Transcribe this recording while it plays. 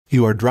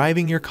You are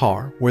driving your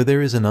car where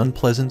there is an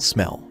unpleasant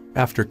smell.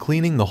 After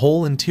cleaning the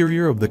whole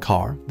interior of the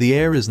car, the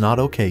air is not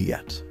okay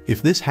yet.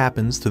 If this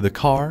happens to the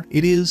car,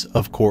 it is,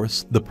 of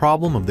course, the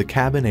problem of the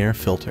cabin air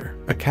filter.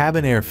 A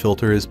cabin air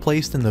filter is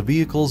placed in the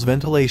vehicle's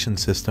ventilation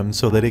system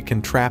so that it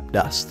can trap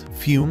dust,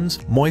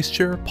 fumes,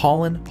 moisture,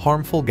 pollen,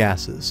 harmful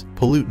gases,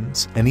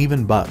 pollutants, and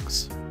even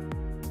bugs.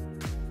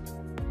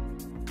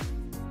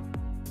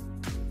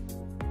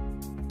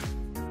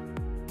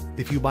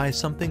 If you buy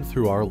something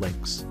through our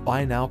links,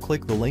 buy now,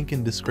 click the link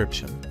in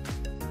description.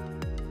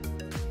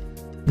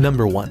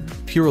 Number 1.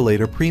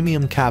 Purolator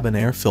Premium Cabin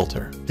Air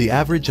Filter. The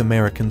average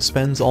American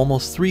spends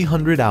almost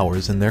 300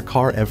 hours in their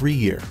car every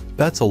year.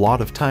 That's a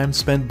lot of time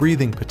spent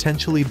breathing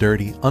potentially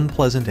dirty,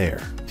 unpleasant air.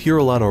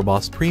 Purolator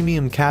Boss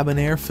Premium Cabin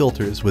Air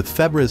Filters with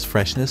Febreze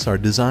freshness are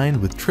designed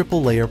with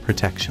triple layer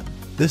protection.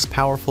 This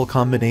powerful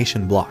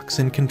combination blocks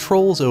and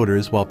controls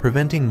odors while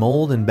preventing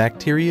mold and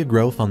bacteria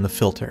growth on the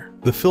filter.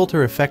 The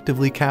filter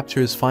effectively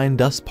captures fine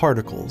dust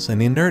particles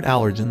and inert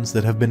allergens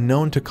that have been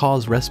known to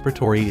cause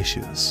respiratory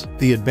issues.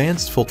 The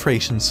advanced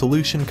filtration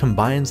solution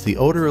combines the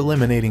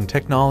odor-eliminating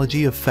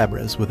technology of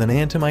Febreze with an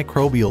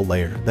antimicrobial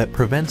layer that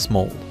prevents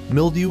mold,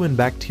 mildew, and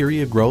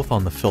bacteria growth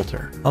on the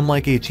filter.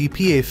 Unlike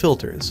HEPA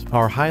filters,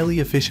 our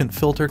highly efficient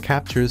filter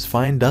captures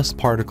fine dust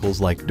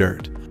particles like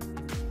dirt.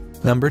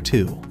 Number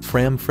 2.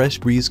 Fram Fresh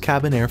Breeze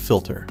Cabin Air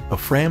Filter. A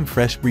Fram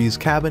Fresh Breeze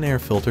cabin air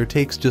filter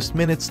takes just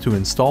minutes to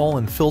install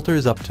and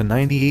filters up to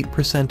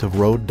 98% of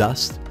road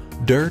dust,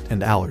 dirt,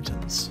 and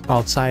allergens.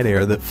 Outside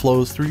air that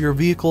flows through your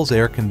vehicle's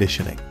air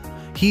conditioning,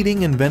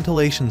 heating, and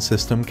ventilation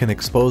system can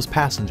expose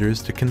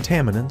passengers to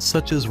contaminants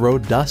such as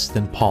road dust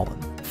and pollen.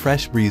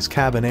 Fresh Breeze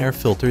cabin air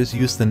filters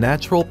use the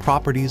natural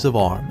properties of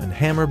Arm and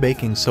Hammer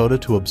baking soda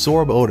to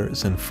absorb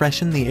odors and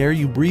freshen the air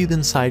you breathe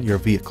inside your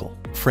vehicle.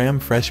 Fram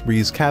Fresh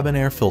Breeze cabin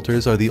air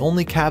filters are the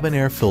only cabin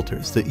air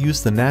filters that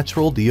use the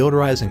natural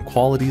deodorizing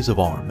qualities of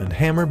Arm and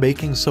Hammer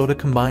baking soda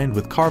combined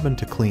with carbon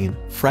to clean,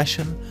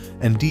 freshen,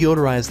 and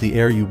deodorize the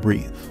air you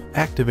breathe.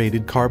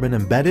 Activated carbon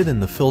embedded in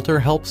the filter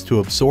helps to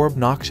absorb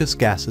noxious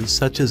gases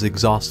such as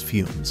exhaust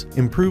fumes,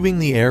 improving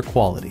the air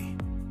quality.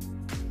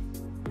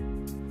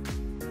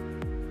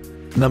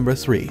 Number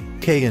 3.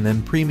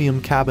 K&N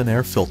Premium Cabin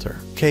Air Filter.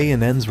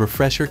 K&N's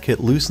Refresher Kit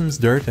loosens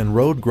dirt and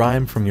road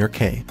grime from your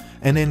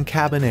K&N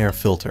cabin air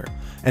filter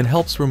and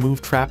helps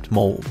remove trapped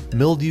mold,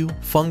 mildew,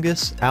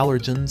 fungus,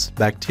 allergens,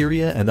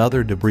 bacteria, and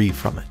other debris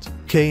from it.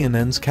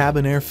 K&N's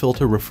cabin air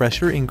filter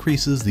refresher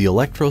increases the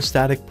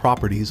electrostatic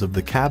properties of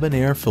the cabin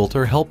air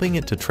filter, helping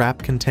it to trap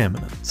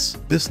contaminants.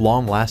 This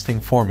long-lasting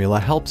formula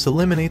helps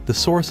eliminate the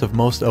source of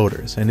most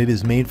odors, and it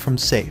is made from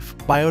safe,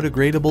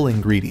 biodegradable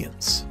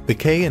ingredients. The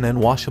K&N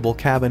washable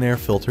cabin air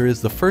filter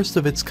is the first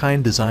of its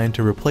kind designed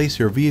to replace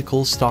your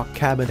vehicle's stock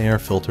cabin air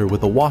filter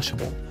with a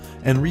washable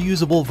and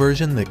reusable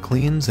version that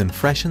cleans and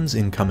freshens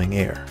incoming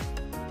air.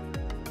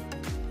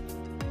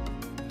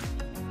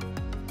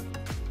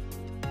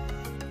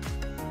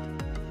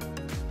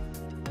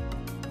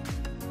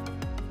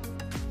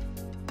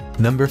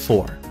 Number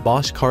 4.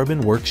 Bosch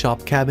Carbon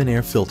Workshop Cabin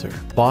Air Filter.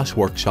 Bosch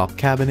Workshop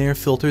cabin air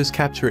filters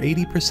capture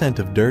 80%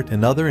 of dirt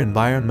and other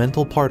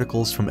environmental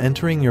particles from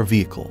entering your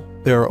vehicle.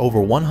 There are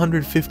over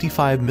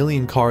 155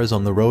 million cars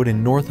on the road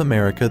in North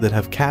America that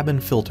have cabin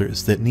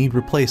filters that need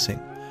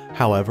replacing.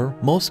 However,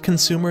 most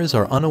consumers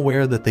are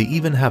unaware that they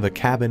even have a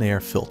cabin air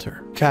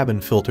filter. Cabin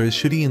filters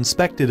should be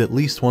inspected at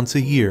least once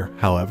a year.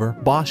 However,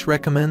 Bosch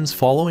recommends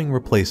following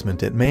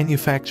replacement at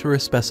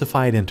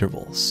manufacturer-specified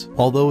intervals.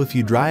 Although if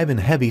you drive in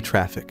heavy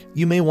traffic,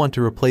 you may want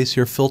to replace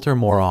your filter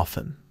more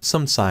often.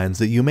 Some signs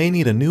that you may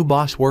need a new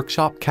Bosch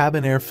Workshop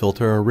cabin air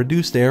filter are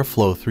reduced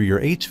airflow through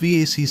your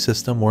HVAC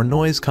system or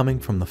noise coming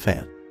from the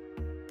fan.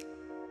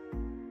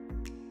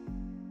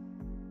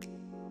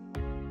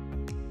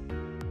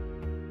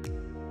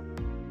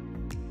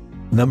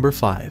 Number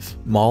 5.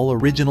 Mall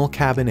Original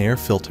Cabin Air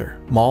Filter.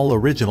 Mall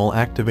Original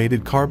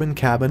activated carbon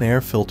cabin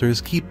air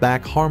filters keep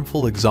back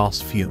harmful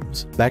exhaust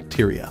fumes,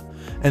 bacteria,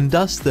 and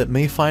dust that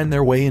may find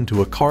their way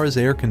into a car's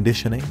air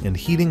conditioning and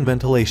heating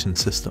ventilation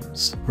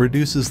systems.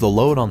 Reduces the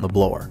load on the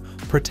blower,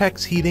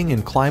 protects heating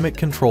and climate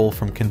control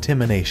from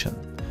contamination,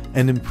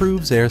 and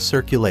improves air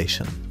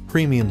circulation.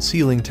 Premium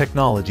sealing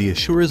technology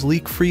assures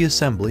leak-free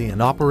assembly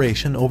and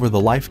operation over the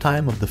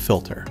lifetime of the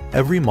filter.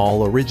 Every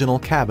Mall Original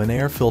cabin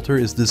air filter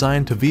is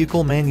designed to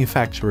vehicle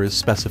manufacturer's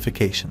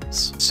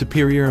specifications.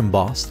 Superior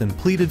embossed and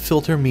pleated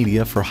filter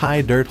media for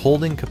high dirt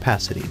holding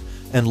capacity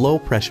and low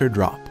pressure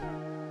drop.